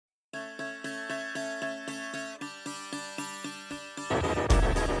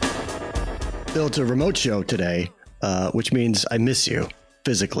Bill, it's a remote show today, which means I miss you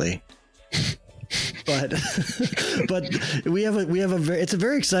physically. But it's a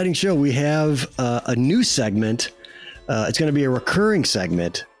very exciting show. We have a new segment. It's going to be a recurring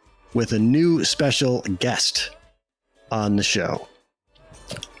segment with a new special guest on the show.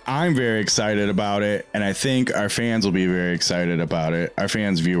 I'm very excited about it, and I think our fans will be very excited about it. Our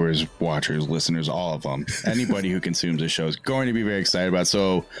fans, viewers, watchers, listeners, all of them. Anybody who consumes this show is going to be very excited about it.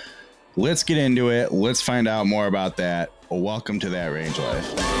 So let's get into it. Let's find out more about that. Welcome to That Range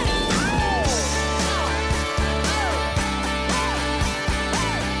Life.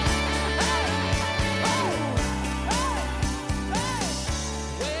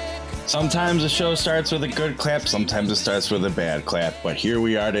 Sometimes the show starts with a good clap, sometimes it starts with a bad clap, but here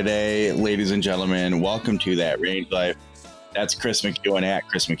we are today, ladies and gentlemen. Welcome to That Range Life. That's Chris McEwen at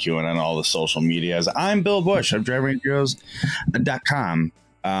Chris McEwen on all the social medias. I'm Bill Bush of DriveRangeHeroes.com.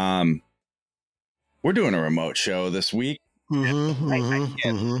 We're doing a remote show this week. It's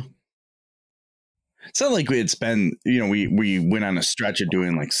not like we had spent, we went on a stretch of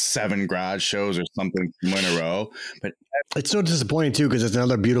doing like 7 garage shows or something in a row. But it's so disappointing too, because it's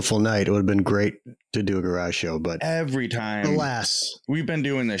another beautiful night. It would have been great to do a garage show, but every time, alas, we've been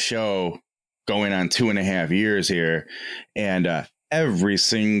doing this show going on 2.5 years here, and every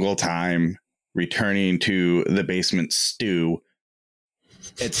single time returning to the basement stew,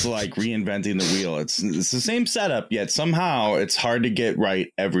 it's like reinventing the wheel. It's the same setup, yet somehow it's hard to get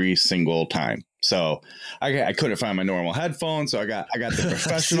right every single time. So I couldn't find my normal headphones, so I got the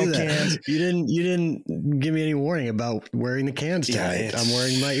professional cans. You didn't give me any warning about wearing the cans tonight. Yeah, I'm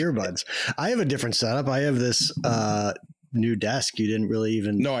wearing my earbuds. I have a different setup. I have this new desk. You didn't really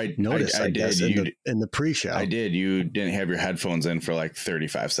even notice. I did in the pre-show. I did. You didn't have your headphones in for like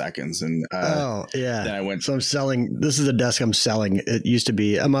 35 seconds, and then I went. So I'm selling. This is a desk I'm selling. It used to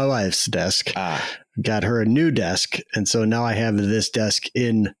be my wife's desk. Got her a new desk, and so now I have this desk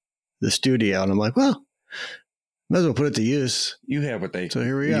in the studio, and I'm like, well, might as well put it to use. You have what they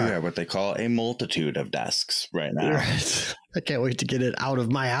have what they call a multitude of desks right now. Right. I can't wait to get it out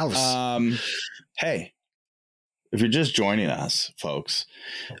of my house. Hey, if you're just joining us, folks,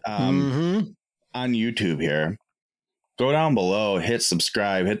 on YouTube here, go down below, hit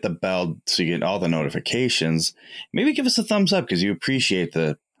subscribe, hit the bell so you get all the notifications. Maybe give us a thumbs up because you appreciate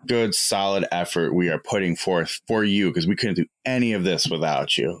the good, solid effort we are putting forth for you, because we couldn't do any of this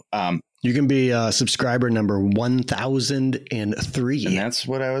without you. You can be subscriber number 1003. And that's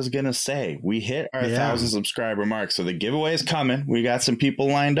what I was going to say. We hit our 1,000 subscriber mark. So the giveaway is coming. We got some people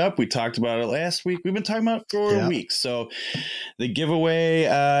lined up. We talked about it last week. We've been talking about it for weeks. So the giveaway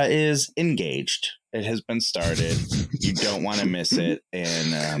is engaged. It has been started. You don't want to miss it.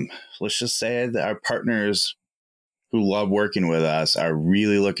 And let's just say that our partners who love working with us are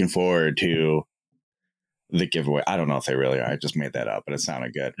really looking forward to the giveaway. I don't know if they really are. I just made that up, but it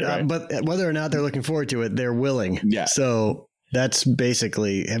sounded good. Right? But whether or not they're looking forward to it, they're willing. Yeah. So that's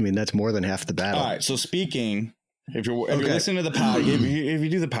basically, that's more than half the battle. All right. So speaking, if you're listening to the podcast, if you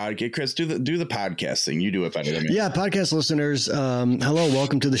do the podcast, Chris, do the podcast thing. You do it better than me. Yeah. Podcast listeners. Hello.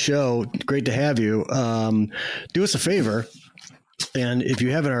 Welcome to the show. Great to have you. Do us a favor. And if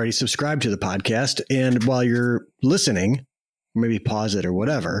you haven't already, subscribed to the podcast, and while you're listening, maybe pause it or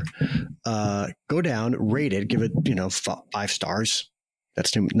whatever, go down, rate it, give it, 5 stars.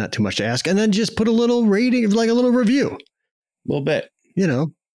 That's not too much to ask. And then just put a little rating, like a little review, a little bit, and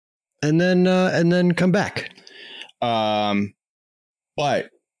then come back.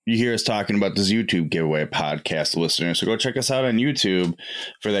 But you hear us talking about this YouTube giveaway, podcast listeners. So go check us out on YouTube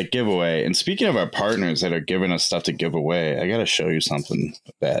for that giveaway. And speaking of our partners that are giving us stuff to give away, I got to show you something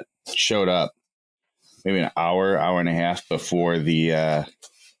that showed up maybe an hour and a half before the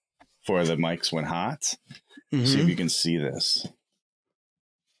mics went hot. Mm-hmm. See if you can see this.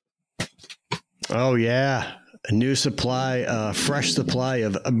 Oh, yeah. A new supply, fresh supply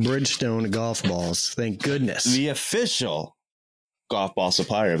of Bridgestone golf balls. Thank goodness. The official golf ball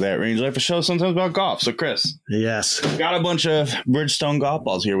supplier of That Range Life, a show sometimes about golf. So Chris, yes, got a bunch of Bridgestone golf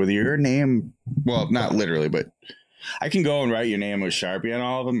balls here with your name. Well, not literally, but I can go and write your name with Sharpie on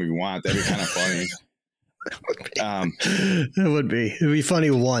all of them if you want. That'd be kind of funny. It would be. It'd be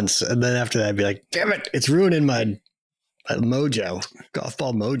funny once, and then after that, I'd be like, "Damn it! It's ruining my mojo, golf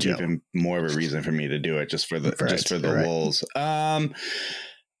ball mojo." Even more of a reason for me to do it, just for the lulz.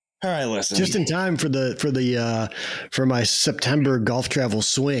 All right, listen. Just in time for my September golf travel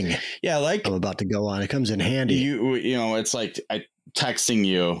swing. Yeah, like I'm about to go on. It comes in handy. It's like I texting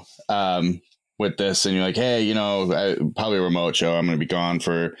you with this, and you're like, hey, probably a remote show. I'm going to be gone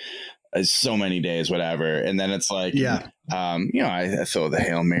for so many days, whatever. And then it's like, yeah, I throw the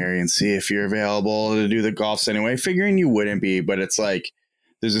Hail Mary and see if you're available to do the golfs anyway, figuring you wouldn't be, but it's like,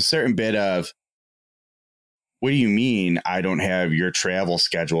 there's a certain bit of, what do you mean I don't have your travel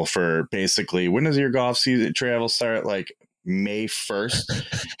schedule for basically, when does your golf season travel start? Like May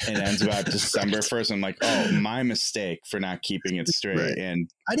 1st and ends about December 1st. I'm like, oh, my mistake for not keeping it straight. Right. And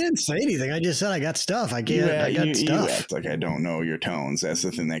I didn't say anything. I just said I got stuff. I got stuff. You act like I don't know your tones. That's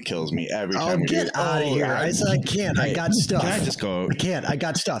the thing that kills me every time. Oh, get out of here. I said I can't. I got stuff. Can I just go? I can't. I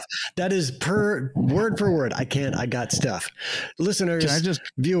got stuff. That is word for word. I can't. I got stuff. Listeners,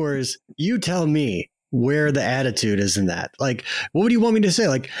 viewers, you tell me where the attitude is in that. Like, what would you want me to say?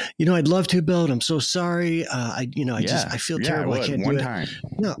 Like, I'd love to, Bill. I'm so sorry. I feel terrible. I can't do it.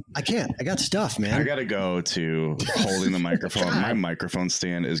 No, I can't. I got stuff, man. I got to go to holding the microphone. My microphone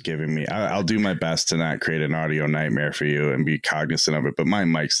stand is giving me, I'll do my best to not create an audio nightmare for you and be cognizant of it. But my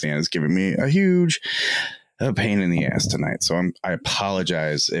mic stand is giving me a huge pain in the ass tonight. So I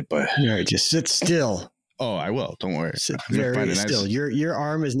apologize. But all right, just sit still. Oh, I will. Don't worry. Sit very still. Your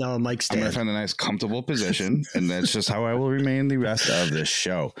arm is now a mic stand. I'm going to find a nice, comfortable position, and that's just how I will remain the rest of this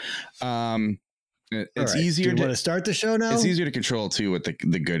show. It's easier. Do you want to start the show now? It's easier to control too with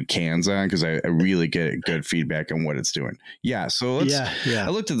the good cans on because I really get good feedback on what it's doing. Yeah. So I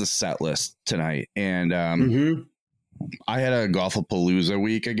looked at the set list tonight, and I had a Golfapalooza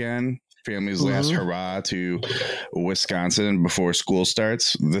week again. Family's last hurrah to Wisconsin before school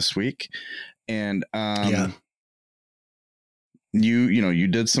starts this week. And you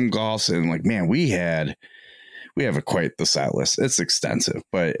did some golfs and like, man, we have quite the set list. It's extensive,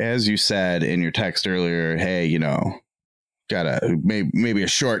 but as you said in your text earlier, hey, got maybe a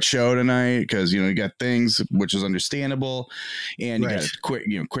short show tonight because you got things, which is understandable, and you got a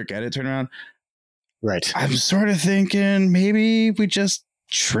quick edit turnaround. Right. I'm sort of thinking maybe we just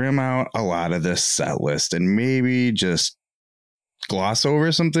trim out a lot of this set list and maybe just gloss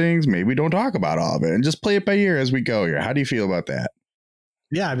over some things. Maybe don't talk about all of it and just play it by ear as we go here. How do you feel about that?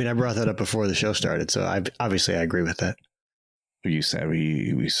 Yeah, I mean, I brought that up before the show started, so I agree with that. You said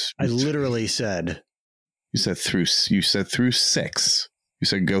I literally said. You said through 6. You said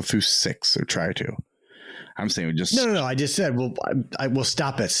go through 6 or try to. I'm saying we just no. I just said I will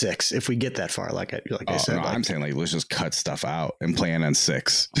stop at 6 if we get that far. I said, no, I'm saying let's just cut stuff out and plan on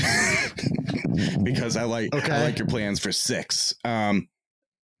 6 because I like your plans for 6.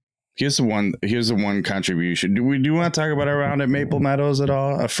 Here's the one contribution. Do you want to talk about our round at Maple Meadows at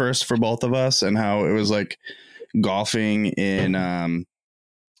all? A first for both of us and how it was like golfing in. It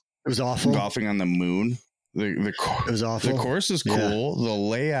was awful. Golfing on the moon. It was awful. The course is cool. Yeah. The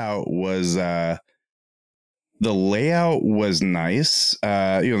layout was nice.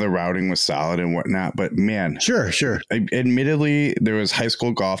 The routing was solid and whatnot, but man, sure. Admittedly, there was high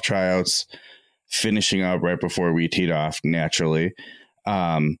school golf tryouts finishing up right before we teed off naturally.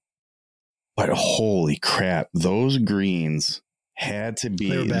 But holy crap, those greens had to be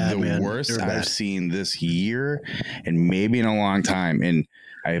the worst I've seen this year and maybe in a long time. And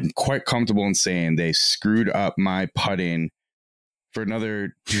I am quite comfortable in saying they screwed up my putting for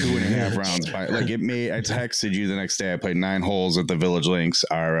another 2.5 rounds. I texted you the next day. I played 9 holes at the Village Links,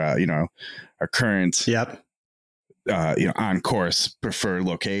 our current, on course preferred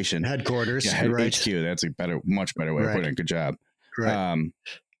location, headquarters, HQ. That's much better way of putting it. Good job. Right.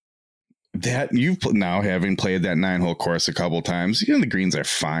 That you've now having played that 9-hole course a couple times, the greens are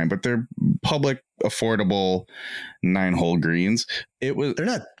fine, but they're public, affordable 9-hole greens. They're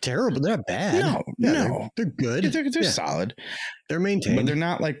not terrible. They're not bad. No, they're good. They're solid. They're maintained, but they're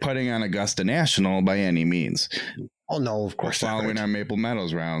not like putting on Augusta National by any means. Oh no, of course. Following our Maple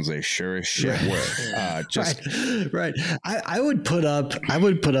Meadows rounds, they sure as shit were. Right. I would put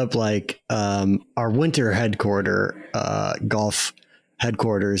up like our winter golf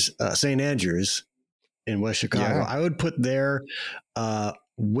headquarters, St. Andrews in West Chicago. Yeah. I would put their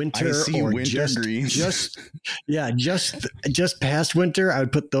winter or winter greens. just past winter. I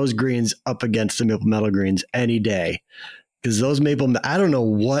would put those greens up against the Maple Meadow greens any day because those I don't know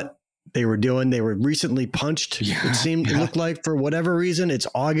what they were doing. They were recently punched. It looked like for whatever reason. It's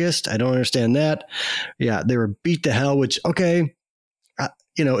August. I don't understand that. Yeah, they were beat to hell. Which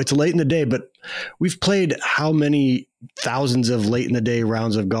it's late in the day, but we've played how many thousands of late in the day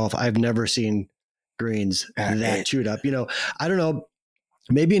rounds of golf. I've never seen greens that chewed up. I don't know.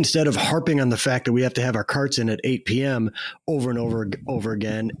 Maybe instead of harping on the fact that we have to have our carts in at 8 p.m. over and over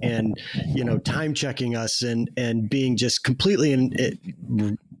again and, time checking us and being just completely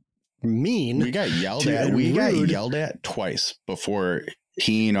mean. We got yelled at. We got yelled at twice before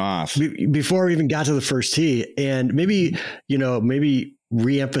teeing off. Before we even got to the first tee. And maybe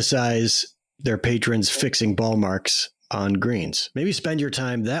reemphasize their patrons fixing ball marks on greens. Maybe spend your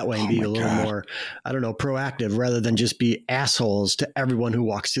time that way and be a little more, I don't know, proactive rather than just be assholes to everyone who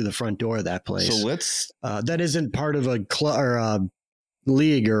walks through the front door of that place. So let's that isn't part of a club or a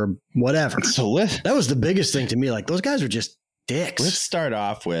league or whatever. So that was the biggest thing to me. Like, those guys were just dicks. Let's start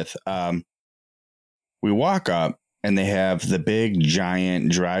off with we walk up and they have the big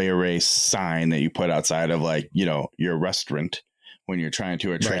giant dry erase sign that you put outside of, like, you know, your restaurant when you're trying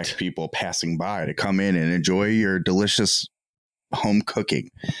to attract people passing by to come in and enjoy your delicious home cooking.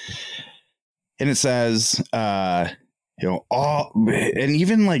 And it says, you know, all, and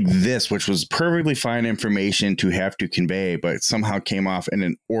even like this, which was perfectly fine information to have to convey, but somehow came off in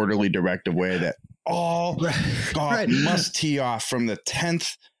an orderly, directive way that all golf must tee off from the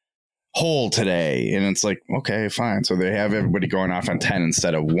 10th hole today. And it's like, okay, fine. So they have everybody going off on 10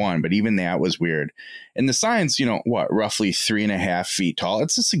 instead of 1, but even that was weird. And the sign's, you know, what, roughly 3.5 feet tall.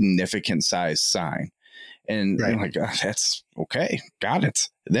 It's a significant size sign. And you're like, oh, that's okay. Got it.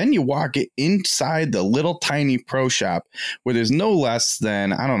 Then you walk it inside the little tiny pro shop where there's no less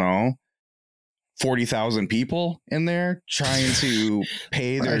than, I don't know, 40,000 people in there trying to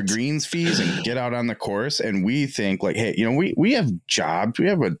pay their greens fees and get out on the course. And we think like, hey, you know, we have jobs, we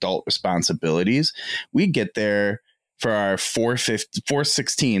have adult responsibilities. We get there for our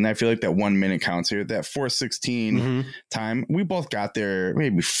 4:16. I feel like that 1 minute counts here. That 4:16 time, we both got there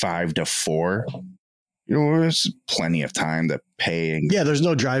maybe 5 to 4. You know, there's plenty of time to pay. And there's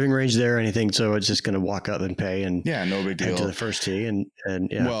no driving range there or anything. So it's just going to walk up and pay and no big deal to the first tee. And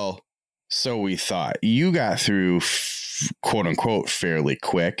well, so we thought. You got through quote unquote fairly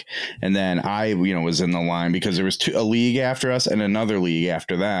quick. And then I, you know, was in the line because there was a league after us and another league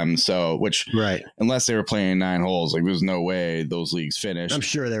after them. So, which, unless they were playing 9 holes, like there's no way those leagues finished. I'm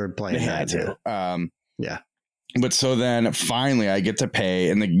sure they were playing. They had to. Yeah. But so then finally I get to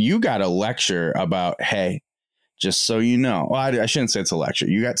pay, and you got a lecture about, hey, just so you know, well, I shouldn't say it's a lecture.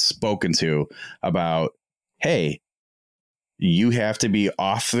 You got spoken to about, hey, you have to be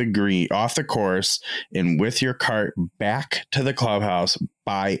off the course and with your cart back to the clubhouse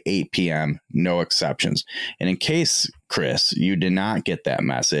by 8 p.m. No exceptions. And in case, Chris, you did not get that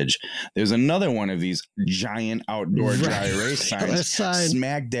message, there's another one of these giant outdoor dry erase signs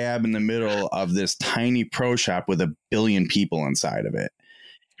smack dab in the middle of this tiny pro shop with 1 billion people inside of it.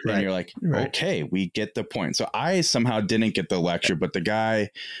 And you're like, okay, we get the point. So I somehow didn't get the lecture, but the guy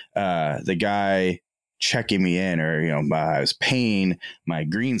checking me in, or, you know, I was paying my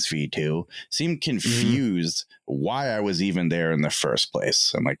greens fee to, seemed confused why I was even there in the first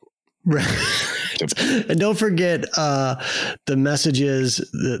place. I'm like, and don't forget the messages,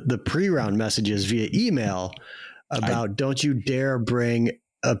 the pre-round messages via email about don't you dare bring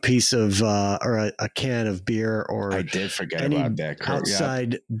a piece of or a can of beer or I did forget about that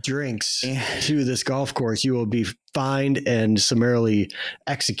outside drinks to this golf course. You will be fined and summarily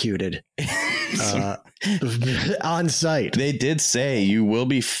executed on site. They did say you will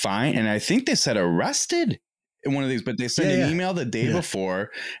be fined, and I think they said arrested in one of these, but they sent an email the day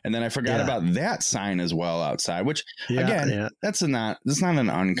before, and then I forgot about that sign as well outside, which that's not an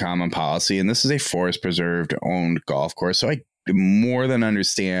uncommon policy, and this is a forest preserved owned golf course, so I more than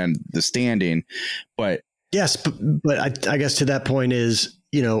understand the standing. But yes, but I guess to that point is,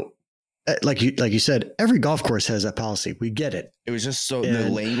 you know, like you said, every golf course has that policy. We get it. It was just so the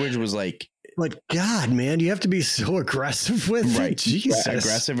language was like, God, man, you have to be so aggressive with it. Jesus.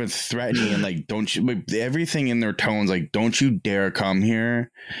 Aggressive and threatening, and like, don't you, everything in their tones, like, don't you dare come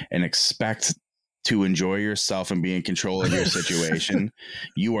here and expect to enjoy yourself and be in control of your situation.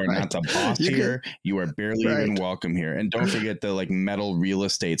 You are not the boss here. You are barely even welcome here. And don't forget the like metal real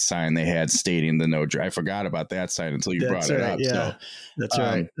estate sign they had stating the no drive. I forgot about that sign until you brought it up. Yeah, so that's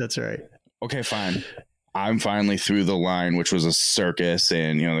right. That's right. Okay, fine. I'm finally through the line, which was a circus,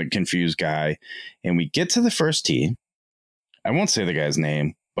 and, you know, the confused guy. And we get to the first tee. I won't say the guy's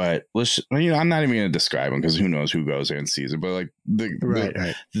name, but I'm not even going to describe him because who knows who goes there and sees it. But like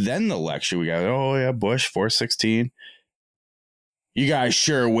then the lecture we got, Bush 416. You guys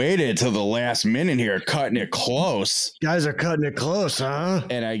sure waited till the last minute here, cutting it close. Guys are cutting it close, huh?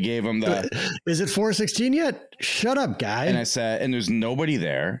 And I gave him is it 416 yet? Shut up, guy. And I said, and there's nobody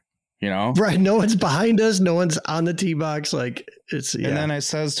there. You know, right? No one's behind us. No one's on the tee box. Like it's. And then I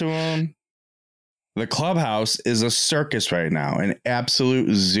says to him, "The clubhouse is a circus right now, an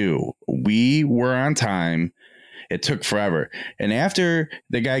absolute zoo. We were on time. It took forever." And after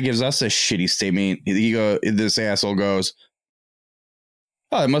the guy gives us a shitty statement, this asshole goes,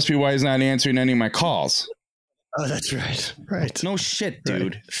 "Oh, that must be why he's not answering any of my calls." Oh, that's right. Right. No shit,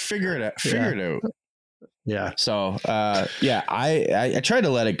 dude. Figure it out. Figure it out. Yeah. So, I try to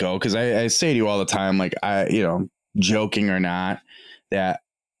let it go. Cause I say to you all the time, like joking or not, that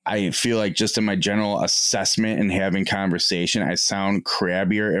I feel like just in my general assessment and having conversation, I sound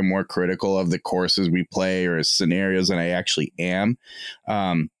crabbier and more critical of the courses we play or scenarios than I actually am.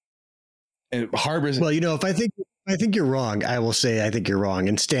 Harbor's. Well, if I think you're wrong, I will say I think you're wrong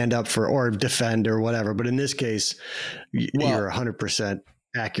and stand up for or defend or whatever. But in this case, you're 100%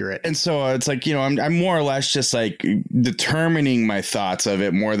 accurate. And so it's like, I'm more or less just like determining my thoughts of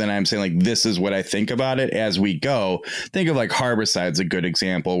it more than I'm saying like, this is what I think about it as we go. Think of like Harborside's a good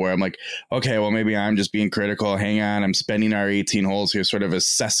example where I'm like, okay, well, maybe I'm just being critical. Hang on. I'm spending our 18 holes here, sort of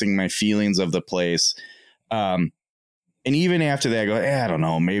assessing my feelings of the place. And even after that, I go, I don't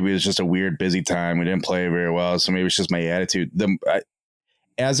know, maybe it's just a weird, busy time. We didn't play very well. So maybe it's just my attitude.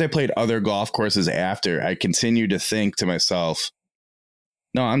 As I played other golf courses after, I continued to think to myself,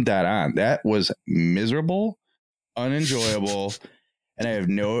 no, I'm dead on. That was miserable, unenjoyable. And I have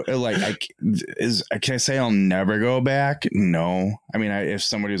can I say I'll never go back? No. I mean, if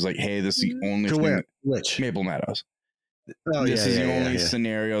somebody was like, hey, this is the only thing. Where? Which? Maple Meadows. This is the only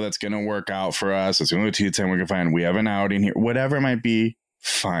scenario that's going to work out for us. It's the only 210 we can find. We have an outing here, whatever it might be,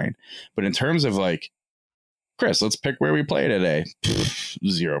 fine. But in terms of like, Chris, let's pick where we play today.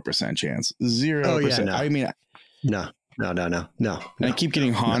 0% chance. 0%. Oh, yeah, no. I mean, no. And I keep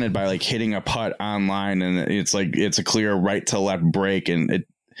getting haunted by like hitting a putt online, and it's like it's a clear right to left break, and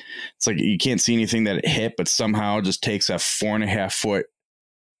it's like you can't see anything that it hit, but somehow just takes a 4.5 foot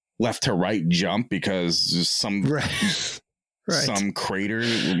left to right jump because just some some crater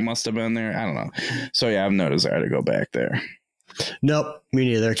must have been there. I don't know. So yeah, I have no desire to go back there. Nope, me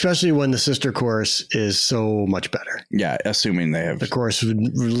neither. Especially when the sister course is so much better. Yeah, assuming they have the course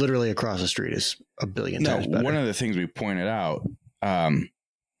literally across the street is a billion times better. One of the things we pointed out, our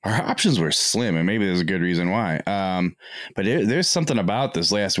options were slim, and maybe there's a good reason why. But there's something about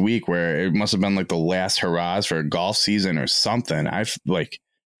this last week where it must have been like the last hurrahs for a golf season or something. I've like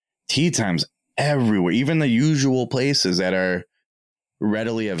tee times everywhere, even the usual places that are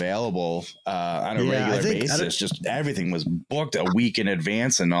readily available on a regular basis. Just everything was booked a week in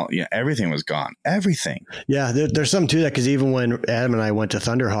advance, and all everything was gone. Everything. Yeah, there's something to that, because even when Adam and I went to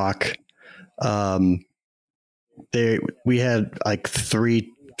Thunderhawk, we had like three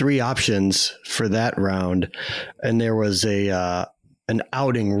options for that round, and there was an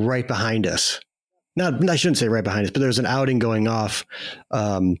outing right behind us. I shouldn't say right behind us, but there was an outing going off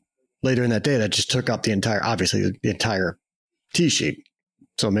later in that day that just took up the entire tee sheet.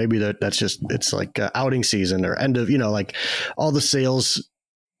 So maybe that's just, it's like outing season or end of, like all the sales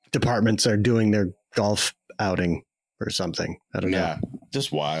departments are doing their golf outing or something. I don't know. Yeah,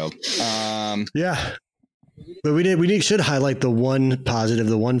 just wild. Yeah. But we should highlight the one positive,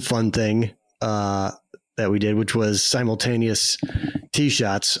 the one fun thing that we did, which was simultaneous tee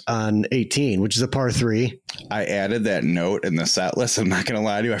shots on 18, which is a par 3. I added that note in the set list. I'm not going to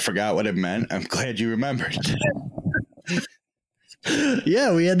lie to you. I forgot what it meant. I'm glad you remembered.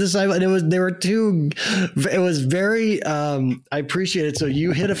 Yeah, we had this, and it was very, I appreciate it. So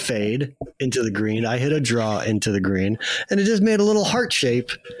you hit a fade into the green. I hit a draw into the green, and it just made a little heart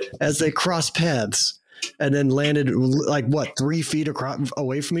shape as they crossed paths and then landed like 3 feet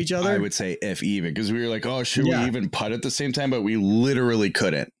away from each other. I would say if even, because we were like, oh, should we even putt at the same time? But we literally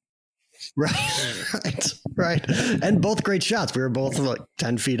couldn't. Right. And both great shots. We were both like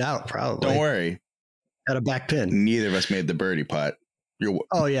 10 feet out, probably. Don't worry. At a back pin. Neither of us made the birdie putt. You're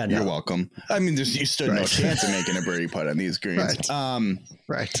welcome. I mean, you stood no chance of making a birdie putt on these greens.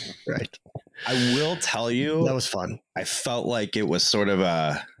 Right. I will tell you, that was fun. I felt like it was sort of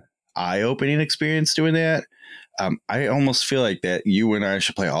a eye-opening experience doing that. I almost feel like that you and I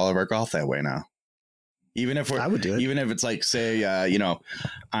should play all of our golf that way now. Even if I would do it. Even if it's like, say,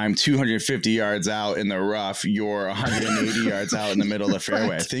 I'm 250 yards out in the rough, you're 180 yards out in the middle of the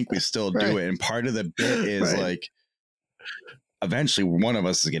fairway. I think we still do it. And part of the bit is like, eventually one of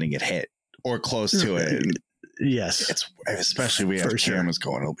us is going to get hit or close to it. And yes. It's especially we have cameras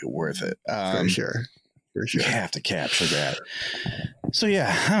going, it'll be worth it. For sure. You have to capture that. So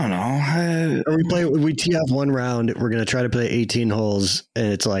yeah, I don't know. We tee off one round. We're going to try to play 18 holes,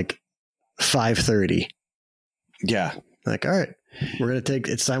 and it's like 5:30. Yeah. Like, all right, we're going to take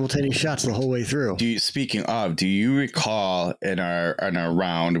it's simultaneous shots the whole way through. Speaking of, do you recall in our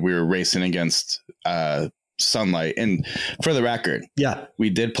round, we were racing against sunlight, and for the record, we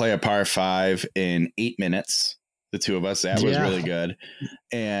did play a par 5 in 8 minutes. The two of us, that was really good.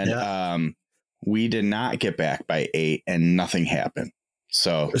 And, we did not get back by 8 and nothing happened.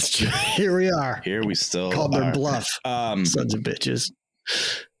 So here we are. Here we still called their bluff. Sons of bitches.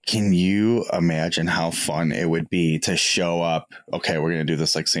 can you imagine how fun it would be to show up? Okay, we're going to do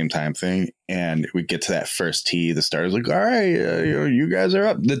this like same time thing. And we get to that first tee. The starter's like, all right, you guys are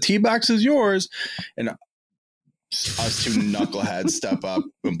up. The tee box is yours. And us two knuckleheads step up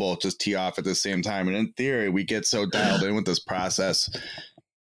and both just tee off at the same time. And in theory, we get so dialed in with this process.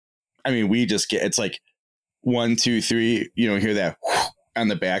 I mean, we just get, it's like 1, 2, 3, hear that on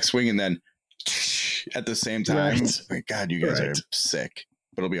the backswing and then at the same time. Right. My God, you guys are sick.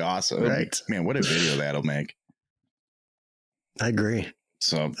 But it'll be awesome. Right. Man, what a video that'll make. I agree.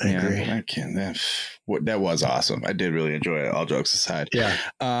 So, I agree. That was awesome. I did really enjoy it, all jokes aside. Yeah.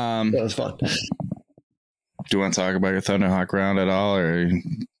 That was fun. Do you want to talk about your Thunderhawk round at all? Or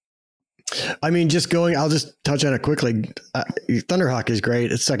I mean, I'll just touch on it quickly. Thunderhawk is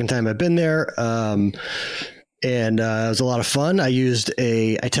great. It's the second time I've been there. And it was a lot of fun. I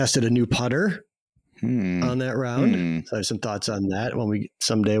tested a new putter. On that round. So I have some thoughts on that when we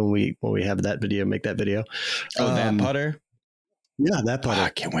have that video, make that video. That putter. Yeah, that putter. I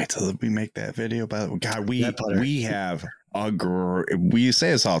can't wait till we make that video. But God, we have we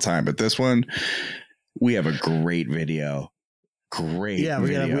say this all the time, but this one, we have a great video. Yeah,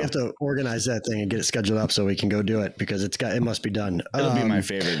 we have to organize that thing and get it scheduled up so we can go do it because it must be done. It'll be my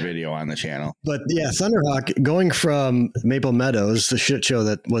favorite video on the channel. But yeah, Thunderhawk, going from Maple Meadows, the shit show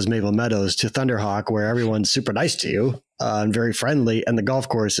that was Maple Meadows, to Thunderhawk, where everyone's super nice to you and very friendly, and the golf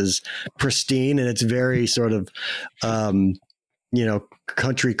course is pristine and it's very sort of,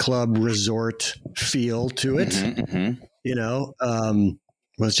 country club resort feel to it.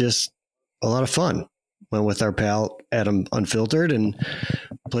 Was just a lot of fun. Went with our pal Adam Unfiltered and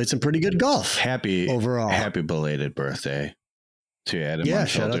played some pretty good golf. Happy belated birthday to Adam. Yeah,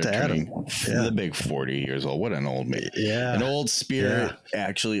 shout out to Adam. The big 40 years old. What an old man. Yeah, an old spirit. Yeah.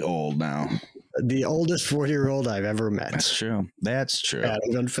 Actually old now. The oldest 40-year-old I've ever met. That's true.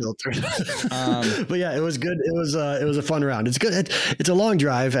 Adam Unfiltered. But yeah, it was good. It was a fun round. It's good. It's a long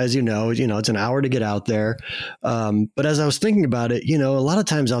drive, as you know. It's an hour to get out there. But as I was thinking about it, a lot of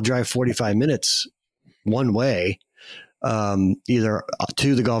times I'll drive 45 minutes one way, either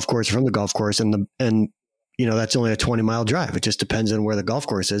to the golf course or from the golf course. And that's only a 20-mile drive. It just depends on where the golf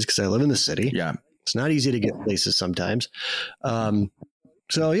course is. Cause I live in the city. Yeah. It's not easy to get places sometimes. So,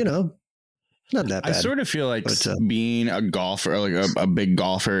 not that bad. I sort of feel like being a golfer, like a big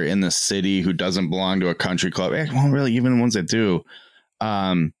golfer in the city who doesn't belong to a country club. Well, really, even the ones that do,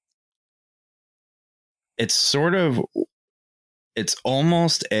 it's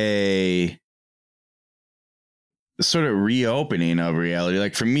almost a sort of reopening of reality.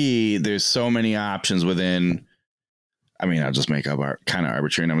 Like for me, there's so many options within, I'll just make up our kind of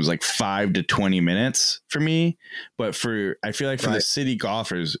arbitrary numbers, like 5 to 20 minutes for me. But I feel like for the city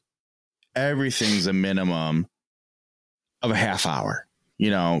golfers, everything's a minimum of a half hour,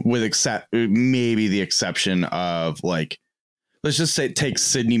 with maybe the exception of like, let's just say take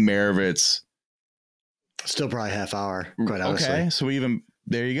Sydney Merivitz. Still probably half hour, quite honestly. Okay, so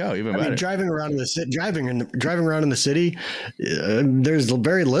there you go. Even better. Driving around in the city, there's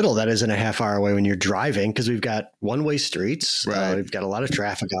very little that isn't a half hour away when you're driving because we've got one-way streets. Right. We've got a lot of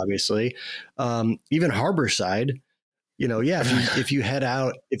traffic, obviously. Even Harborside, if you head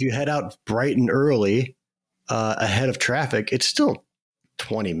out bright and early ahead of traffic, it's still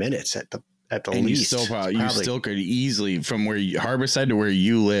 20 minutes at the least. You still could easily, from Harborside to where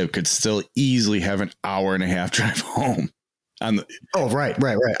you live, could still easily have an hour and a half drive home. Right.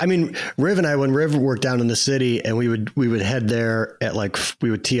 Riv and I, when Riv worked down in the city and we would head there at we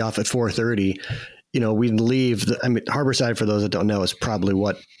would tee off at 4:30, we'd leave. Harborside, for those that don't know, is probably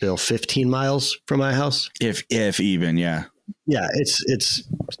Bill, 15 miles from my house. If even, yeah. Yeah. It's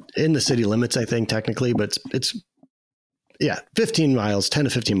in the city limits, I think, technically, but it's 15 miles, 10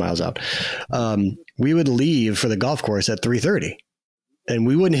 to 15 miles out. We would leave for the golf course at 3:30. And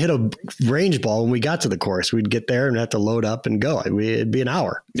we wouldn't hit a range ball when we got to the course. We'd get there and have to load up and go. It'd be an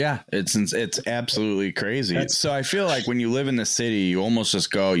hour. Yeah, it's absolutely crazy. So I feel like when you live in the city, you almost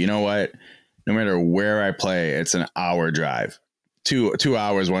just go, you know what? No matter where I play, it's an hour drive, 2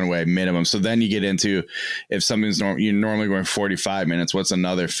 hours one way minimum. So then you get into, if something's you're normally going 45 minutes, what's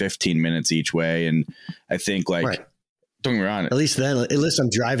another 15 minutes each way? And I think don't get me wrong. At least I'm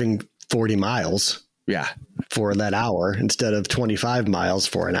driving 40 miles. Yeah. For that hour instead of 25 miles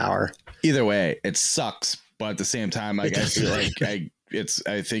for an hour. Either way, it sucks. But at the same time, I feel like I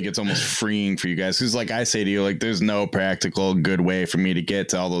think it's almost freeing for you guys. Cause like I say to you, there's no practical good way for me to get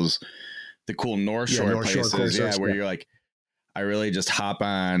to all the cool North Shore places. Where you're like, I really just hop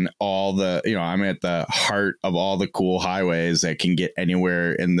on all the, I'm at the heart of all the cool highways that can get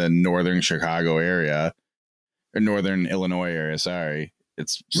anywhere in the northern Chicago area or northern Illinois area. Sorry.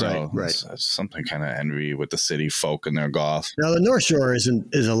 It's so right. It's something kind of envy with the city folk and their golf. Now the North Shore is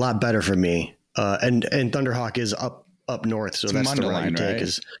a lot better for me. And Thunderhawk is up north, so it's that's the route you take. Right?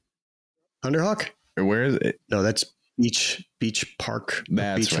 Is Thunderhawk? Or where is it? No, that's Beach Park.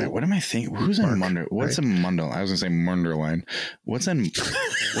 That's Beach right. What am I thinking? Who's in Munder? What's in Mundelein? I was gonna say Munderline. What's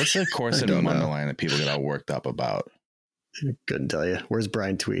the course in Munderline that people get all worked up about? Couldn't tell you. Where's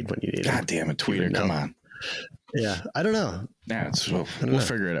Brian Tweed when you need him? God damn it, Tweeder! Come on. Yeah, I don't know. Yeah, we'll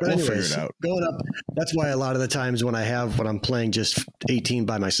figure it out. But anyways, we'll figure it out. Going up. That's why a lot of the times when I'm playing just 18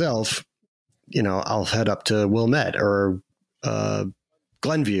 by myself, I'll head up to Wilmette or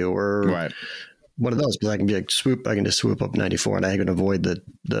Glenview or one of those, because I can just swoop up 94 and I can avoid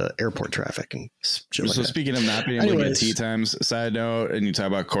the airport traffic and shit like that. Speaking of not being able to get tee times, side note, and you talk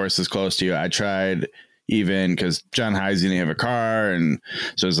about courses close to you, I tried. Even because John Heisey didn't have a car, and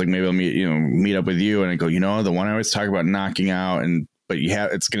so it's like maybe I'll meet up with you, and I go, the one I always talk about knocking out, but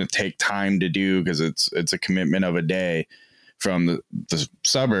it's going to take time to do because it's a commitment of a day from the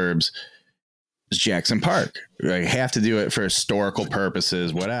suburbs. Is Jackson Park. I have to do it for historical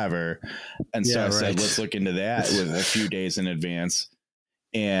purposes, whatever. And so I said, let's look into that with a few days in advance.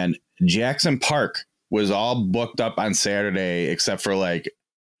 And Jackson Park was all booked up on Saturday except for like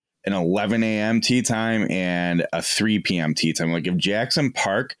an 11 a.m. tee time and a 3 p.m. tee time. Like if Jackson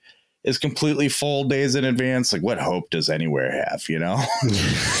Park is completely full days in advance, like what hope does anywhere have,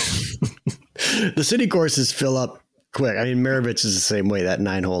 The city courses fill up quick. I mean, Maravich is the same way. That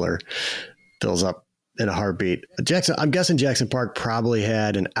 9-holer fills up in a heartbeat. I'm guessing Jackson Park probably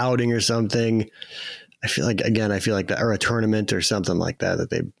had an outing or something. I feel like that, or a tournament or something like that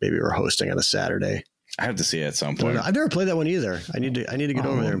they maybe were hosting on a Saturday. I have to see it at some point. I've never played that one either. I need to get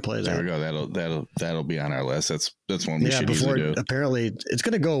over there and play that. There we go. That'll be on our list. That's one we should easily do. Apparently it's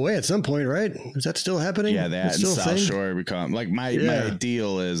going to go away at some point, right? Is that still happening? Yeah, that and South Shore become like my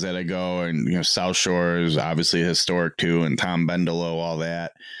deal is that I go and South Shore is obviously historic too, and Tom Bendelow, all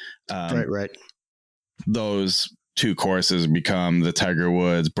that. Right. Those two courses become the Tiger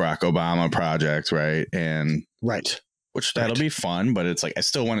Woods, Barack Obama project, right? And which that'll be fun, but it's like I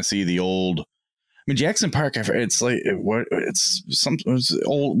still want to see the old. I mean, Jackson Park, it's like it's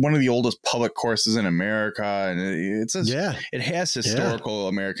old, one of the oldest public courses in America, and it has historical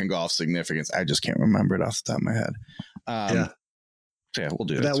American golf significance. I just can't remember it off the top of my head. We'll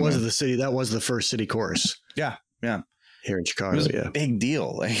do that. That was the city. That was the first city course. Yeah. Here in Chicago, it was a big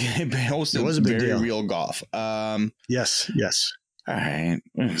deal. Like it was a very real golf. Yes. All right,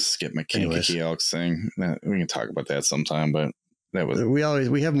 I'm gonna skip my Kankakee Elks thing. We can talk about that sometime, but. That was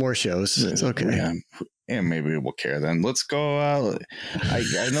we have more shows. It's okay. Yeah, maybe we'll care then. Let's go.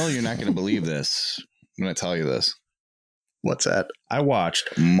 I know you're not going to believe this. I'm going to tell you this. What's that? I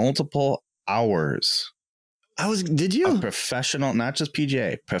watched multiple hours. Did you? Of professional, not just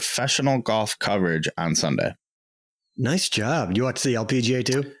PGA, professional golf coverage on Sunday. Nice job. You watched the LPGA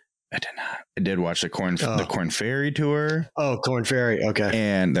too? I did not. I did watch the Corn Ferry Tour. Oh, Corn Ferry. Okay.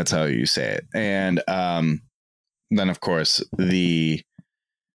 And that's how you say it. And then, of course, the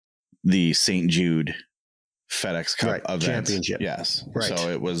St. Jude FedEx Cup event. Championship. Yes. Right. So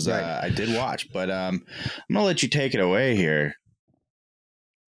it was, I did watch, but I'm going to let you take it away here.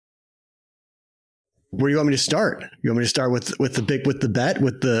 Where do you want me to start? You want me to start with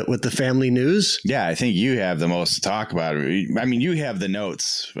the family news? Yeah, I think you have the most to talk about. I mean, you have the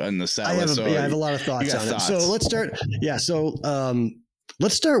notes on the set list. I have a lot of thoughts on it. So let's start. Yeah. So,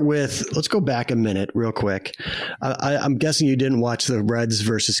 let's go back a minute real quick. I'm guessing you didn't watch the Reds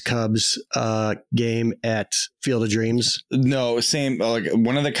versus Cubs game at Field of Dreams. No, same. Like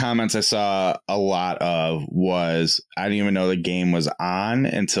one of the comments I saw a lot of was I didn't even know the game was on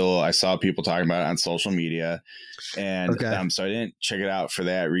until I saw people talking about it on social media. And so I didn't check it out for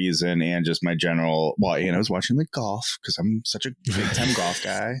that reason and just my general. Well, I was watching the golf because I'm such a big time golf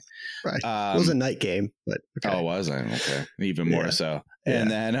guy. Right. It was a night game, but okay. Oh, was I? Okay, even more so.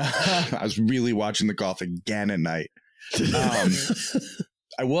 And then I was really watching the golf again at night.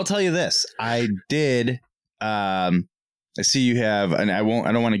 I will tell you this: I did. I see you have, and I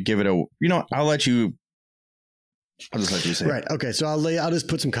don't want to give it a. I'll let you. I'll just let you say. Right. Okay. So I'll just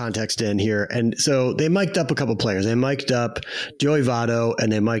put some context in here. And so they mic'd up a couple players. They mic'd up Joey Votto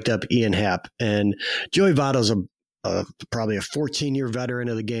and they mic'd up Ian Happ. And Joey Votto's probably a 14-year veteran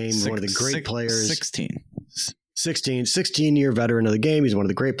of the game, one of the great players. 16-year veteran of the game. He's one of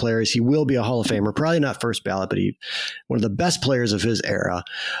the great players. He will be a Hall of Famer, probably not first ballot, but one of the best players of his era.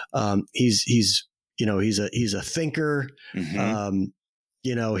 He's a thinker. Mm-hmm.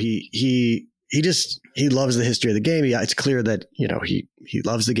 He loves the history of the game. It's clear that, he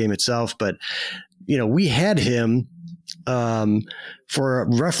loves the game itself, but, we had him for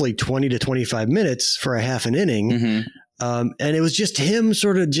roughly 20 to 25 minutes for a half an inning. And it was just him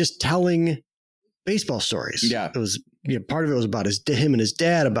sort of just telling baseball stories. Yeah. It was, part of it was about him and his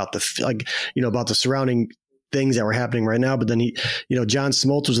dad, about about the surrounding things that were happening right now. But then John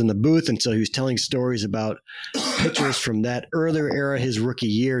Smoltz was in the booth. And so he was telling stories about pitchers from that earlier era, his rookie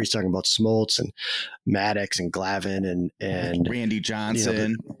year. He's talking about Smoltz and Maddox and Glavine and Randy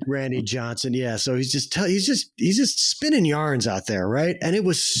Johnson. Randy Johnson. Yeah. So he's just spinning yarns out there. Right. And it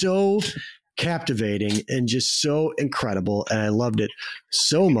was so captivating and just so incredible. And I loved it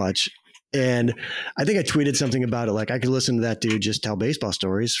so much. And I think I tweeted something about it. Like, I could listen to that dude just tell baseball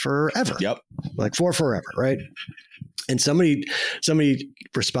stories forever. Yep. Like for forever. Right. And somebody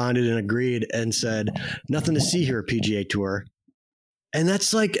responded and agreed and said, nothing to see here at PGA Tour. And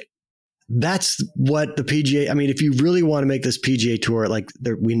that's what the PGA, I mean, if you really want to make this PGA Tour, like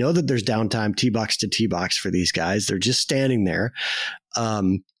we know that there's downtime tee box to tee box for these guys. They're just standing there.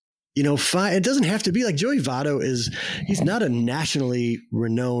 Fine. It doesn't have to be like Joey Votto he's not a nationally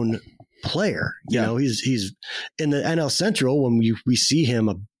renowned player. He's in the NL Central. When we see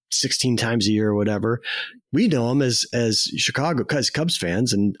him 16 times a year or whatever, we know him as Chicago Cubs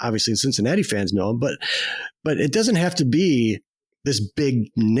fans, and obviously Cincinnati fans know him, but it doesn't have to be this big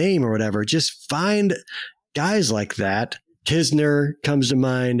name or whatever. Just find guys like that. Kisner comes to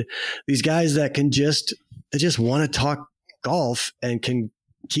mind. These guys that can just want to talk golf and can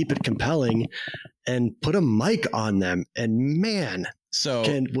keep it compelling and put a mic on them. And man,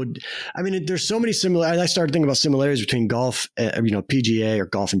 there's so many similarities. I started thinking about similarities between golf, PGA or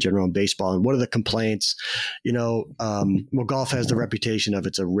golf in general and baseball. And what are the complaints? Golf has the reputation of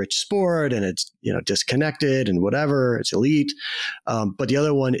it's a rich sport and it's, disconnected and whatever, it's elite. But the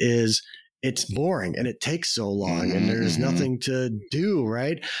other one is it's boring and it takes so long and there's nothing to do.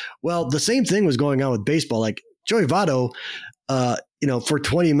 Right. Well, the same thing was going on with baseball. Like Joey Votto, for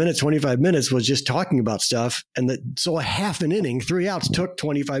 20 minutes, 25 minutes was just talking about stuff. And so a half an inning, 3 outs took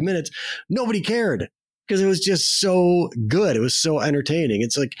 25 minutes. Nobody cared because it was just so good. It was so entertaining.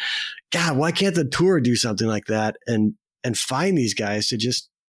 It's like, God, why can't the tour do something like that and find these guys to just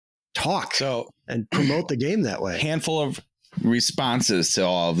talk and promote the game that way? Handful of responses to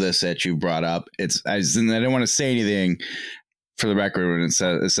all of this that you brought up. I didn't want to say anything. For the record, when it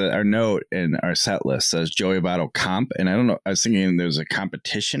says our note in our set list says Joey Votto comp, and I don't know. I was thinking there's a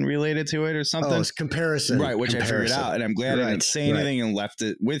competition related to it or something. Oh, it's comparison, right? Which I figured out, and I'm glad I didn't say anything and left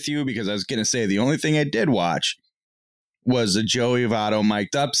it with you because I was going to say the only thing I did watch was the Joey Votto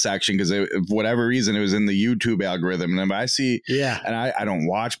mic'd up section because for whatever reason it was in the YouTube algorithm, and if I see, and I don't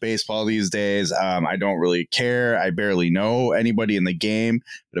watch baseball these days. I don't really care. I barely know anybody in the game,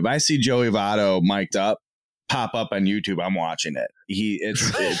 but if I see Joey Votto mic'd up pop up on YouTube, I'm watching it.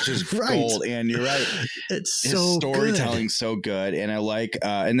 It's just gold. And you're right. It's his so storytelling's so good. And I like,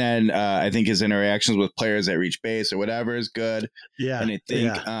 and then I think his interactions with players that reach base or whatever is good. Yeah. And I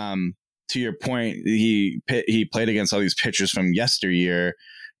think, to your point, he played against all these pitchers from yesteryear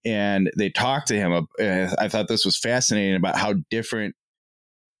and they talked to him. I thought this was fascinating about how different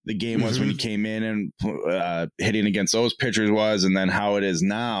the game was when he came in and hitting against those pitchers was, and then how it is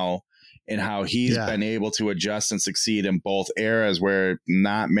now. And how he's been able to adjust and succeed in both eras where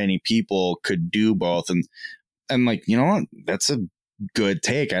not many people could do both. And like, that's a good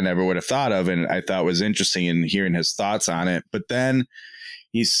take I never would have thought of. And I thought was interesting in hearing his thoughts on it. But then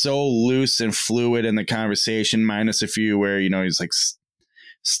he's so loose and fluid in the conversation, minus a few where, he's like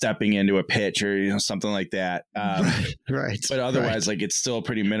stepping into a pitch or, something like that. Right. But otherwise, like it's still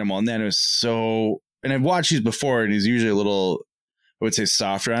pretty minimal. And then it was and I've watched these before and he's usually a little, I would say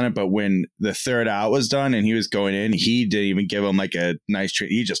softer on it, but when the third out was done and he was going in, he didn't even give him like a nice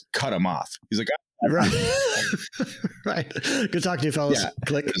treat. He just cut him off. He's like, right. Good talking to you, fellas. Yeah,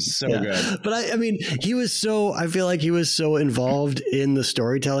 click. It was so good. But I feel like he was so involved in the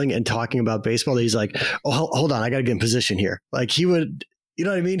storytelling and talking about baseball that he's like, oh, hold on, I got to get in position here. Like he would, you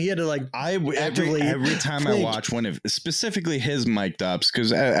know what I mean? He had to like every time I watch one of specifically his mic'd ups,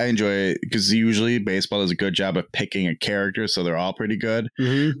 because I enjoy it because usually baseball does a good job of picking a character, so they're all pretty good.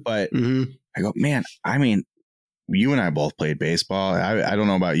 But I go, man, I mean, you and I both played baseball. I don't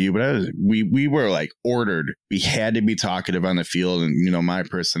know about you, but we were like ordered. We had to be talkative on the field, and my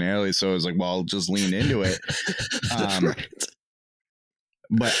personality. So I was like, well, I'll just lean into it. Right.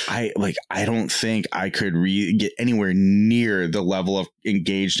 But I don't think I could get anywhere near the level of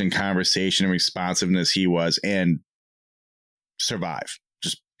engaged in conversation and responsiveness he was and survive,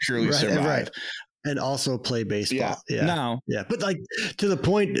 just purely survive. Right. And also play baseball. Yeah. No. Yeah. But like to the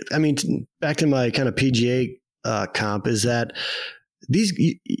point, I mean, back to my kind of PGA comp is that these,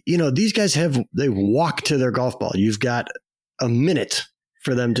 these guys they walk to their golf ball. You've got a minute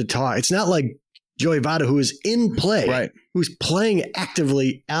for them to talk. It's not like Joey Votto, who is in play, right, who's playing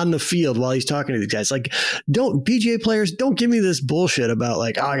actively on the field while he's talking to these guys. Like, PGA players, don't give me this bullshit about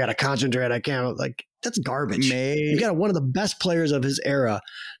like, oh, I got to concentrate. I can't, like, that's garbage. You got one of the best players of his era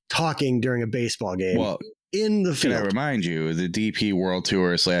talking during a baseball game. Well, in the field. Can I remind you, the DP World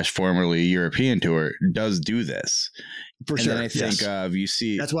Tour / formerly European Tour does do this. For sure. And then I think of, you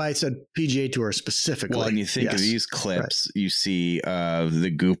see. That's why I said PGA Tour specifically. Well, and you think of these clips, you see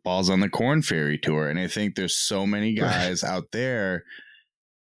the goofballs on the Corn Ferry Tour. And I think there's so many guys out there,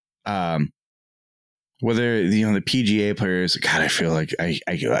 whether, the PGA players, God, I feel like I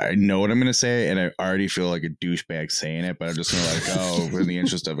know what I'm going to say, and I already feel like a douchebag saying it, but I'm just going to let it go in the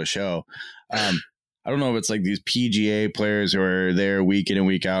interest of a show. I don't know if it's like these PGA players who are there week in and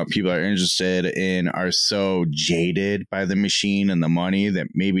week out, people are interested in, are so jaded by the machine and the money that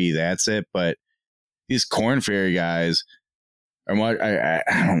maybe that's it. But these Corn Ferry guys are what I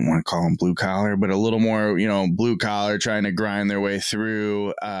don't want to call them blue collar, but a little more, blue collar, trying to grind their way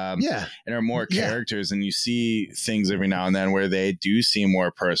through. And are more characters. And you see things every now and then where they do seem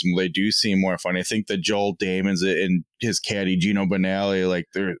more personal. They do seem more fun. I think that Joel Damon's and his caddy Gino Bonelli, like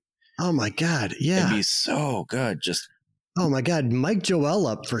they're. Oh my God. Yeah. It'd be so good. Just. Oh my God. Mike Joel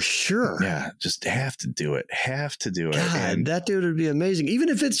up for sure. Yeah. Just have to do it. God, and that dude would be amazing. Even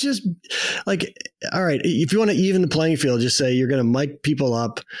if it's just like, all right, if you want to even the playing field, just say you're going to mic people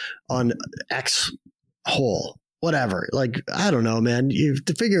up on X hole, whatever. Like, I don't know, man, you have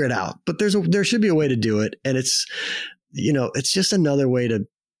to figure it out, but there should be a way to do it. And it's, it's just another way to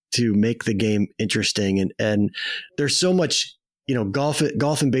make the game interesting. And there's so much, golf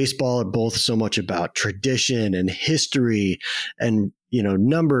and baseball are both so much about tradition and history and,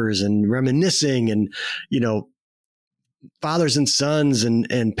 numbers and reminiscing and, fathers and sons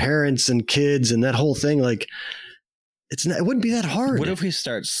and parents and kids and that whole thing. Like it wouldn't be that hard. What if we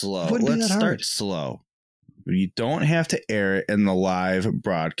start slow? Let's start slow. You don't have to air it in the live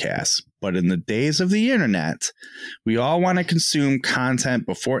broadcast, but in the days of the internet, we all want to consume content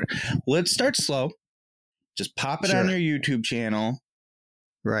before. Let's start slow. Just pop it on your YouTube channel.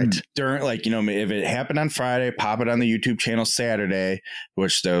 Right. During, if it happened on Friday, pop it on the YouTube channel Saturday,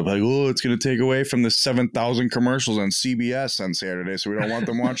 which they're like, oh, it's going to take away from the 7,000 commercials on CBS on Saturday, so we don't want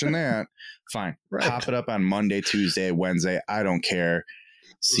them watching that. Fine. Right. Pop it up on Monday, Tuesday, Wednesday. I don't care.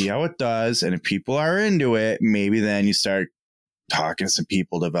 See how it does. And if people are into it, maybe then you start talking to some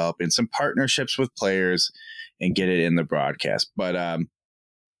people, developing some partnerships with players and get it in the broadcast. But,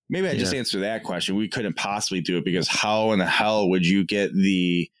 maybe I just answer that question. We couldn't possibly do it because how in the hell would you get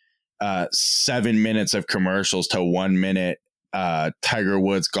the 7 minutes of commercials to 1 minute Tiger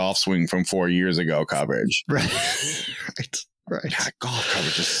Woods golf swing from 4 years ago coverage? Right. Right. God, golf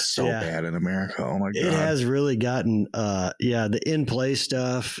coverage is so bad in America. Oh my God. It has really gotten, the in-play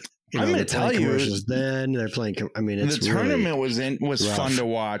stuff. I'm going to tell you, then they're playing. I mean, it's the tournament was fun to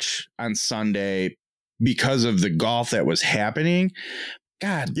watch on Sunday because of the golf that was happening.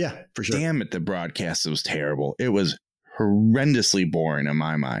 God, yeah, for sure. Damn it, the broadcast was terrible. It was horrendously boring in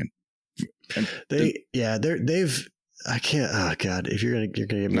my mind. They've. I can't. Oh God, if you're gonna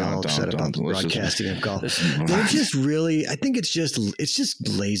get me all upset about the broadcasting of golf, they're just really. I think it's just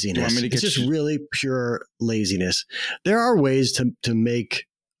laziness. It's just really pure laziness. There are ways to make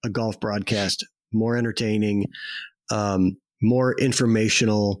a golf broadcast more entertaining, more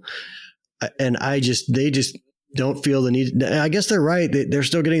informational, and they just don't feel the need. I guess they're right. They're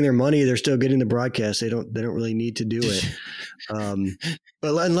still getting their money. They're still getting the broadcast. They don't really need to do it.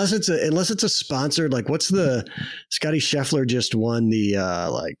 But unless it's a sponsored, like what's the Scotty Scheffler just won the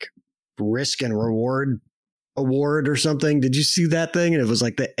risk and reward award or something. Did you see that thing? And it was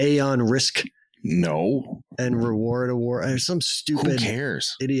like the Aon Risk and Reward Award or some stupid, who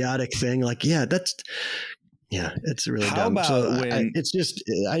cares, idiotic thing. Like, it's really dumb. About so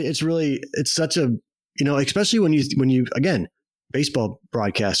it's such a, especially when you again, baseball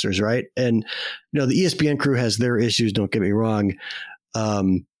broadcasters, right? And the ESPN crew has their issues, don't get me wrong.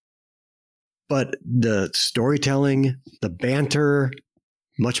 But the storytelling, the banter,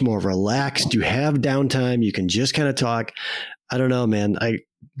 much more relaxed. You have downtime. You can just kind of talk. I don't know, man.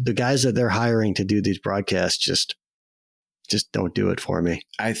 The guys that they're hiring to do these broadcasts just don't do it for me.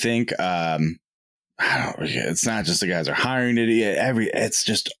 I think it's not just the guys they're hiring to do it. It's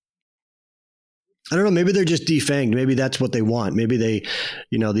just, I don't know. Maybe they're just defanged. Maybe that's what they want. Maybe they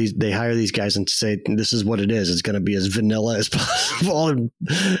hire these guys and say, this is what it is. It's going to be as vanilla as possible.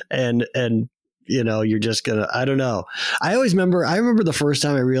 And you're just gonna, I don't know. I remember the first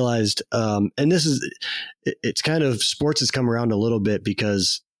time I realized, and it's kind of, sports has come around a little bit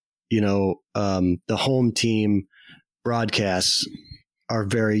because, the home team broadcasts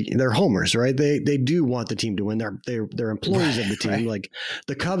they're homers, right? They do want the team to win. They're employees of the team. Right. Like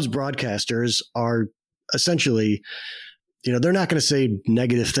the Cubs broadcasters are essentially, they're not going to say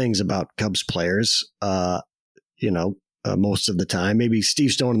negative things about Cubs players, most of the time. Maybe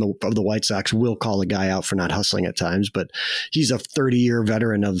Steve Stone of the White Sox will call a guy out for not hustling at times, but he's a 30-year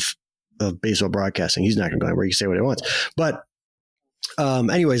veteran of baseball broadcasting. He's not going to go where he can say what he wants. But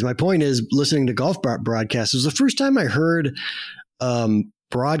anyways, my point is, listening to golf broadcasts was the first time I heard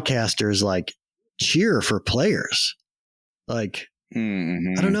broadcasters like cheer for players. Like, I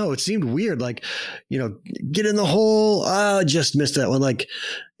don't know. It seemed weird. Like, get in the hole. Just missed that one. Like,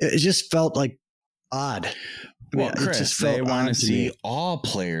 it just felt like odd. Well, Chris, they want to see all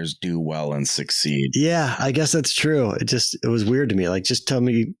players do well and succeed. Yeah, I guess that's true. It was weird to me. Like, just tell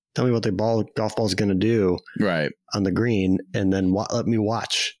me what the golf ball is going to do right on the green, and then let me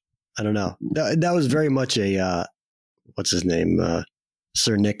watch. I don't know. That was very much a what's his name,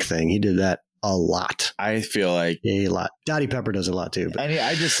 Sir Nick thing. He did that a lot. I feel like a lot. Dottie Pepper does a lot too. But,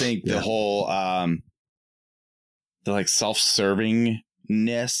 I just think the whole the like self-serving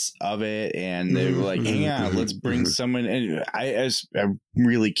of it, and they were like, hang on, let's bring someone in. I'm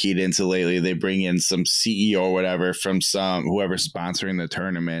really keyed into lately, they bring in some CEO or whatever from whoever's sponsoring the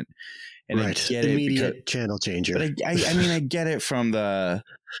tournament, and I get immediate channel changer. But I get it from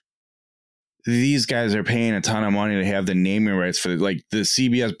these guys are paying a ton of money to have the naming rights for the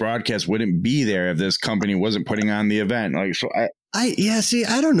CBS broadcast wouldn't be there if this company wasn't putting on the event. Like, so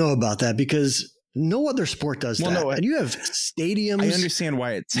I don't know about that because no other sport does that. No, and you have stadiums. I understand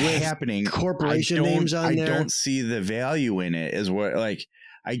why it's happening. Corporation names on there. I don't see the value in it. Is what I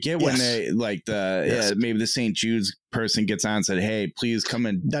get when they maybe the St. Jude's person gets on and said, "Hey, please come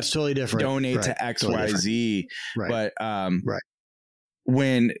and that's totally different. Donate to XYZ." Right. But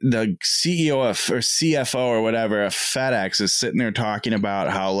when the CEO or CFO or whatever of FedEx is sitting there talking about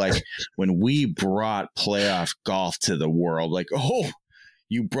how when we brought playoff golf to the world,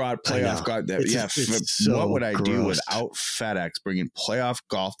 you brought playoff golf. What would I do without FedEx bringing playoff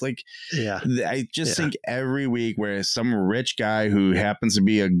golf? I just think every week where some rich guy who happens to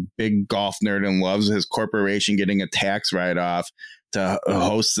be a big golf nerd and loves his corporation getting a tax write-off to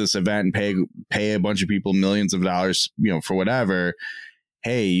host this event and pay a bunch of people millions of dollars, for whatever.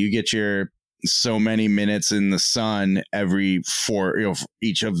 Hey, you get your so many minutes in the sun every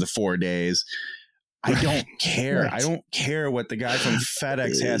each of the 4 days. I don't care. Right. I don't care what the guy from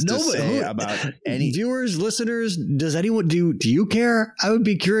FedEx has to say about any viewers, listeners. Does anyone do you care? I would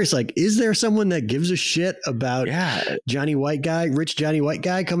be curious. Is there someone that gives a shit about rich Johnny White guy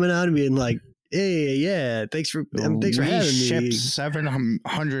coming out and being like, hey, yeah, thanks for having me. Shipped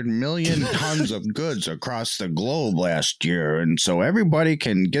 700 million tons of goods across the globe last year, and so everybody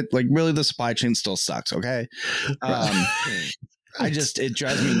can get really the supply chain still sucks. Okay. It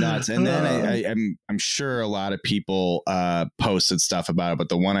drives me nuts. And then I'm sure a lot of people posted stuff about it, but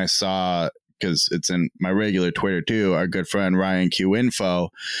the one I saw, because it's in my regular Twitter too, our good friend Ryan Q Info,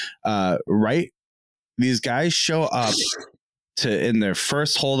 these guys show up in their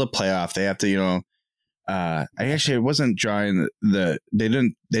first hole of the playoff. They have to, it wasn't drawing they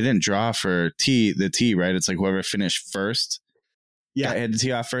didn't draw for the tee, right? It's whoever finished first. Yeah. Had the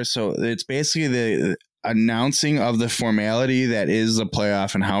tee off first. So it's basically the announcing of the formality that is the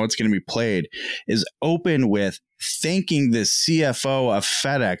playoff and how it's going to be played is open with thanking the CFO of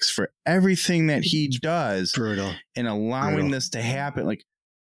FedEx for everything that he does. Brutal. And allowing this to happen.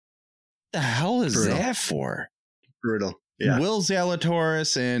 The hell is that for? Brutal. Yeah. Will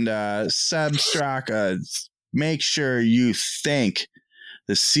Zalatoris and Seb Straka, make sure you thank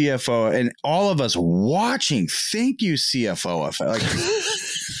the CFO and all of us watching. Thank you, CFO of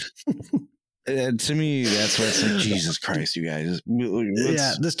FedEx. To me, that's what it's Jesus Christ, you guys.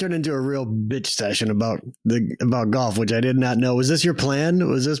 This turned into a real bitch session about golf, which I did not know. Was this your plan?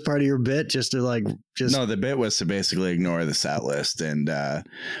 Was this part of your bit? No, the bit was to basically ignore the set list. And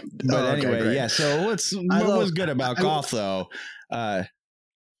anyway, yeah. So what was good about golf though? The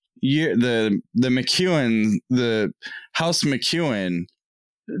McEwen, the House McEwen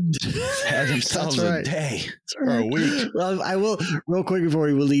had themselves a day or a week. Well, I will real quick before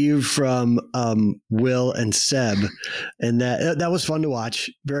we leave from Will and Seb, and that was fun to watch.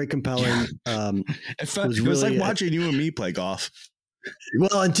 Very compelling. It was like watching you and me play golf.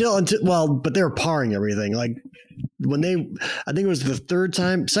 Well, but they were parring everything. When I think it was the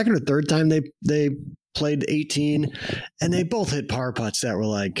second or third time they played 18, and they both hit par putts that were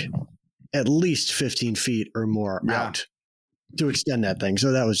at least 15 feet or more out to extend that thing.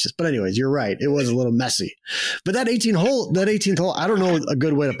 So that was just, but anyways, you're right. It was a little messy, but that 18th hole, I don't know a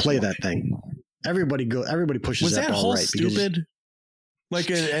good way to play that thing. Everybody pushes was that ball hole right. Stupid? Like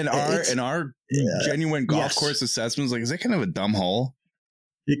in our genuine golf course assessments, like, is that kind of a dumb hole?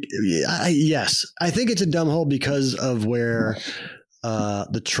 Yes. I think it's a dumb hole because of where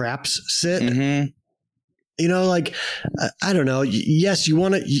the traps sit. Mm-hmm. You know, like, I don't know. Yes, you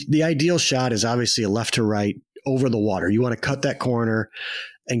want to, the ideal shot is obviously a left to right over the water. You want to cut that corner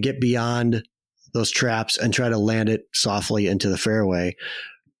and get beyond those traps and try to land it softly into the fairway.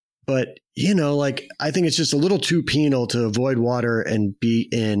 But, you know, like, I think it's just a little too penal to avoid water and be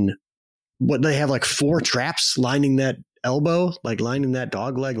in what they have, like 4 traps lining that elbow, like lining that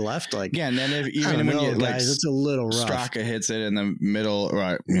dog leg left. Like, yeah. And then if you guys, like, it's a little rough. Straka hits it in the middle,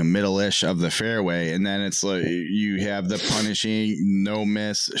 or middle-ish of the fairway, and then it's like you have the punishing no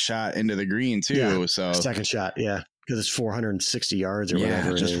miss shot into the green too. Yeah. So Second shot, because it's 460 yards or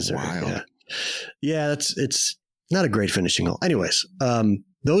whatever it is. Wild. Yeah, it's not a great finishing hole. Anyways,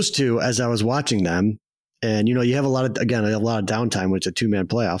 those two, as I was watching them, and you know, you have a lot of downtime, which is a 2-man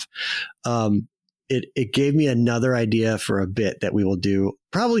playoff. It gave me another idea for a bit that we will do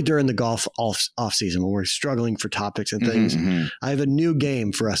probably during the golf off season when we're struggling for topics and things. Mm-hmm. I have a new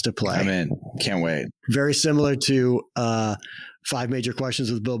game for us to play. I'm in. Can't wait. Very similar to 5 Major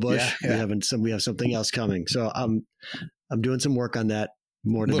Questions with Bill Bush. Yeah. We have something else coming. So I'm doing some work on that.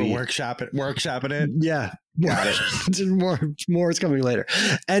 More to workshopping it. Yeah. Got it. more is coming later.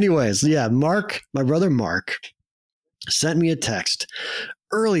 Anyways, Mark, my brother Mark, sent me a text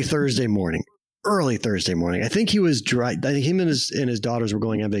early Thursday morning. I think he was dry. I think him and his daughters were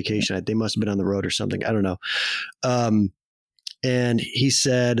going on vacation. They must have been on the road or something. I don't know. And he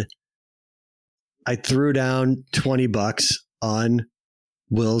said, I threw down $20 on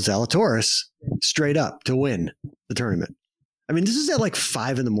Will Zalatoris straight up to win the tournament. I mean, this is at like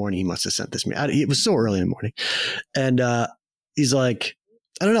 5 a.m. He must have sent this to me. It was so early in the morning. And he's like,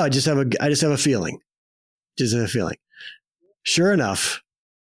 I don't know. I just have a feeling. Sure enough,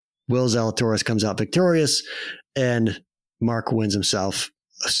 Will Zalatoris comes out victorious, and Mark wins himself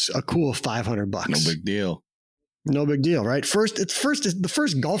a cool $500. No big deal, right? The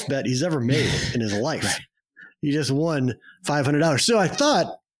first golf bet he's ever made in his life. Right. He just won $500. So I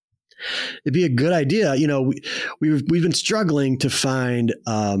thought it'd be a good idea. You know, we've been struggling to find,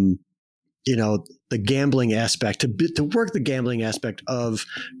 the gambling aspect to work the gambling aspect of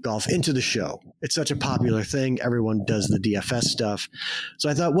golf into the show. It's such a popular thing. Everyone does the DFS stuff. So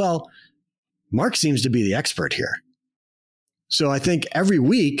I thought, well, Mark seems to be the expert here. So I think every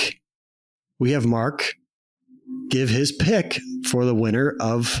week we have Mark give his pick for the winner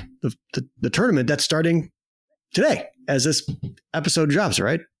of the tournament that's starting today as this episode drops,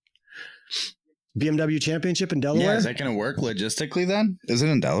 right? BMW Championship in Delaware. Yeah, is that going to work logistically then? Is it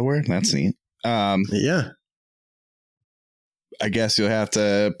in Delaware? That's neat. Yeah. I guess you'll have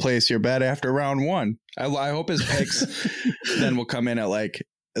to place your bet after round 1. I hope his picks then will come in at like,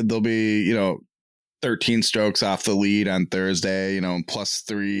 there'll be, 13 strokes off the lead on Thursday,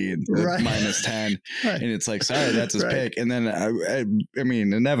 +3 and -10. Right. And it's like, sorry, that's his pick. And then, I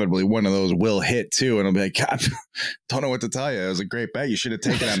mean, inevitably one of those will hit too. And I'll be like, God, don't know what to tell you. It was a great bet. You should have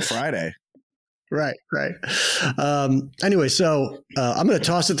taken it on Friday. Right. Anyway, so I'm going to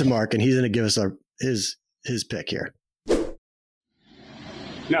toss it to Mark, and he's going to give us his pick here.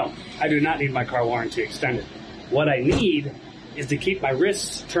 No, I do not need my car warranty extended. What I need is to keep my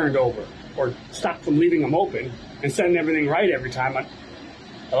wrists turned over or stop from leaving them open and setting everything right every time.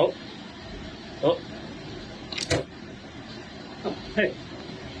 Hey,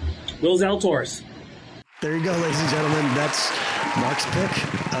 Will Zalatoris. There you go, ladies and gentlemen. That's Mark's pick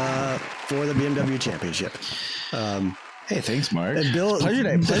for the BMW Championship. Hey, thanks, Mark. And Bill, pleasure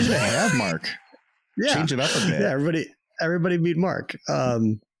to have Mark. Yeah, change it up a bit. Yeah, everybody meet Mark.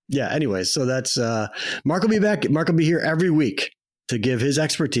 Anyway, so that's Mark will be back. Mark will be here every week to give his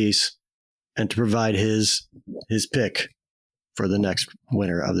expertise and to provide his pick for the next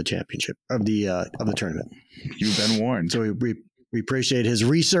winner of the championship of the tournament. You've been warned. So we appreciate his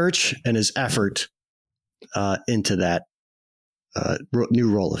research and his effort into that new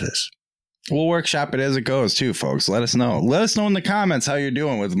role of his. We'll workshop it as it goes too, folks. Let us know. Let us know in the comments how you're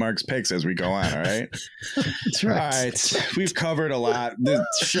doing with Mark's picks as we go on. All right. That's right. All right. We've covered a lot. The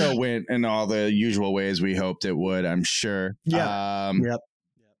show went in all the usual ways we hoped it would, I'm sure. Yeah. Yep.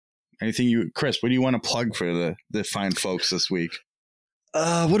 Anything Chris, what do you want to plug for the fine folks this week?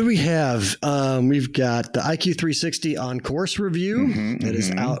 What do we have? We've got the IQ 360 on course review that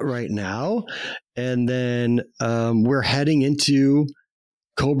is out right now. And then we're heading into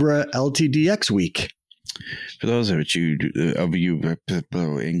Cobra LTDX week. For those of you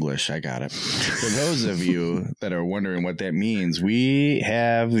English, I got it. For those of you that are wondering what that means, we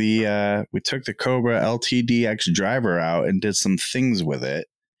have we took the Cobra LTDX driver out and did some things with it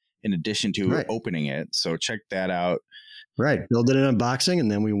in addition to opening it. So check that out. Right. Build it in unboxing, and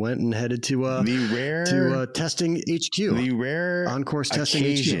then we went and headed to testing HQ. The rare on-course testing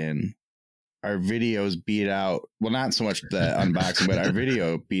occasion HQ. Our videos beat out, well, not so much the unboxing, but our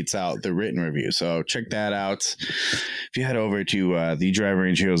video beats out the written review. So check that out. If you head over to the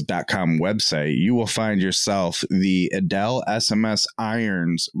driverangeheroes.com website, you will find yourself the Adele SMS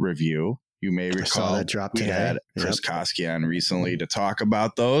Irons review. You may recall that drop we today. had Chris Koski on recently to talk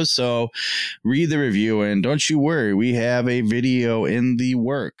about those. So read the review, and don't you worry, we have a video in the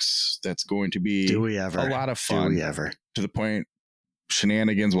works that's going to be a lot of fun. To the point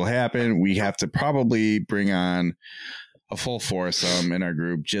shenanigans will happen. We have to probably bring on a full foursome in our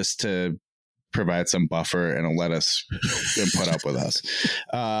group just to provide some buffer and let us put up with us.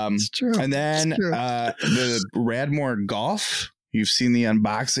 It's true. And then the Radmore Golf. You've seen the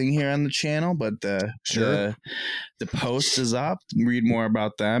unboxing here on the channel, but the post is up. Read more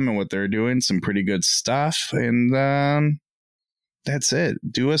about them and what they're doing. Some pretty good stuff. And that's it.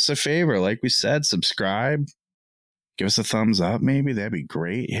 Do us a favor. Like we said, subscribe. Give us a thumbs up, maybe. That'd be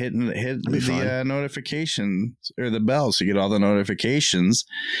great. Hit the notification or the bell so you get all the notifications.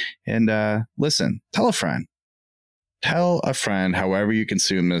 And listen, tell a friend. Tell a friend, however you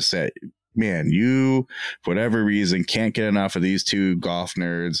consume this, that, man, you, for whatever reason, can't get enough of these two golf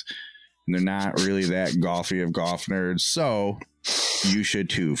nerds. And they're not really that golfy of golf nerds. So you should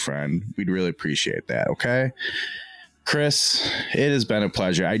too, friend. We'd really appreciate that, okay? Chris, it has been a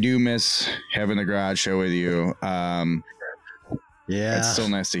pleasure. I do miss having the garage show with you. It's still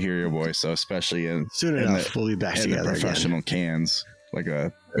nice to hear your voice, though, especially soon enough. We'll be back together. The professional again. Cans, like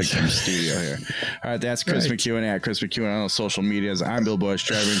a big studio here. All right, that's Chris McEwen at Chris McEwen on the social medias. I'm Bill Bush,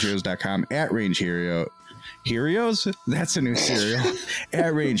 driverangeheroes.com at Range Hero. Heroes? That's a new cereal.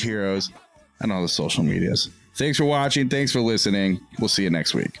 At Range Heroes on all the social medias. Thanks for watching. Thanks for listening. We'll see you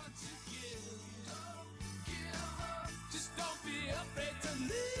next week.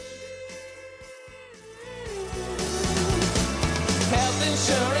 Health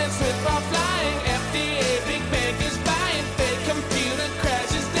insurance.